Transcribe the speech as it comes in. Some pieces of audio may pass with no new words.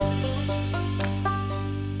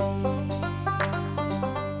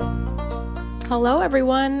Hello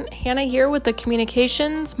everyone, Hannah here with the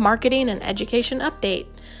Communications, Marketing, and Education Update.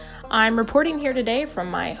 I'm reporting here today from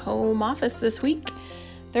my home office this week.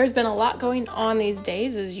 There's been a lot going on these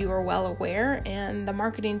days, as you are well aware, and the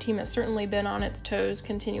marketing team has certainly been on its toes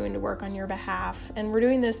continuing to work on your behalf, and we're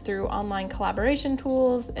doing this through online collaboration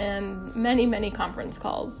tools and many conference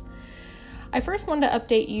calls. I first wanted to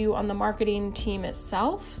update you on the marketing team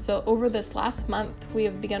itself. So over this last month, we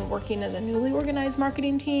have begun working as a newly organized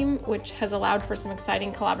marketing team, which has allowed for some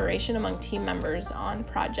exciting collaboration among team members on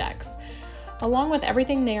projects. Along with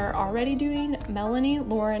everything they are already doing, Melanie,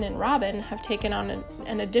 Lauren, and Robin have taken on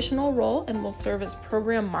an additional role and will serve as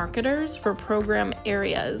program marketers for program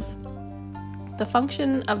areas. The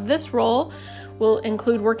function of this role will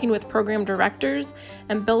include working with program directors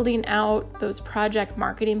and building out those project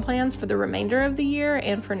marketing plans for the remainder of the year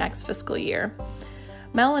and for next fiscal year.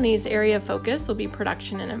 Melanie's area of focus will be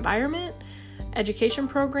production and environment, education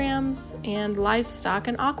programs, and livestock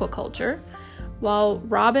and aquaculture, while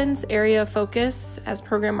Robin's area of focus as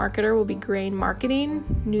program marketer will be grain marketing,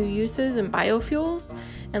 new uses, and biofuels,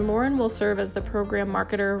 and Lauren will serve as the program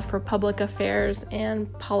marketer for public affairs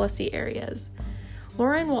and policy areas.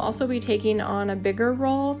 Lauren will also be taking on a bigger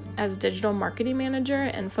role as digital marketing manager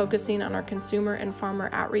and focusing on our consumer and farmer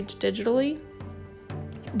outreach digitally.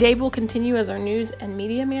 Dave will continue as our news and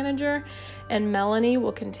media manager, and Melanie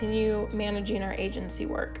will continue managing our agency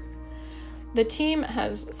work. The team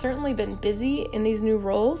has certainly been busy in these new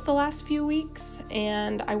roles the last few weeks,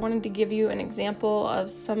 and I wanted to give you an example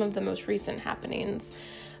of some of the most recent happenings.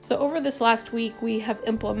 So over this last week, we have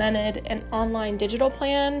implemented an online digital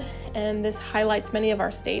plan, and this highlights many of our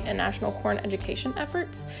state and national corn education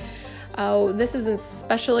efforts. This is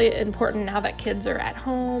especially important now that kids are at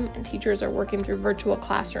home and teachers are working through virtual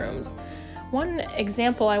classrooms. One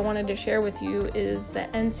example I wanted to share with you is the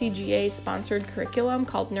NCGA-sponsored curriculum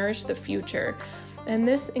called Nourish the Future, and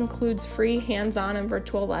this includes free hands-on and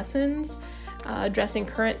virtual lessons addressing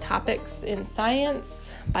current topics in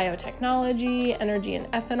science, biotechnology, energy and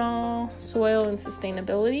ethanol, soil and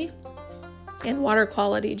sustainability, and water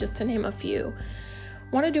quality, just to name a few.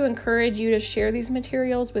 Wanted to encourage you to share these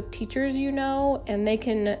materials with teachers you know, and they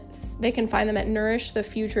can find them at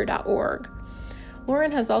nourishthefuture.org.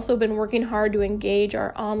 Lauren has also been working hard to engage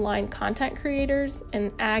our online content creators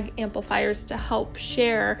and ag amplifiers to help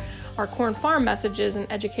share our corn farm messages and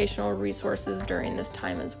educational resources during this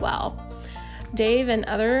time as well. Dave and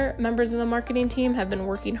other members of the marketing team have been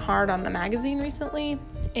working hard on the magazine recently,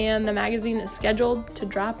 and the magazine is scheduled to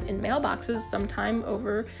drop in mailboxes sometime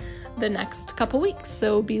over the next couple weeks,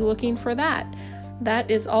 so be looking for that. That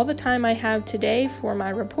is all the time I have today for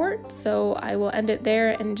my report, so I will end it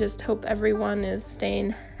there and just hope everyone is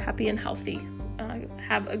staying happy and healthy.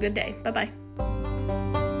 Have a good day. Bye-bye.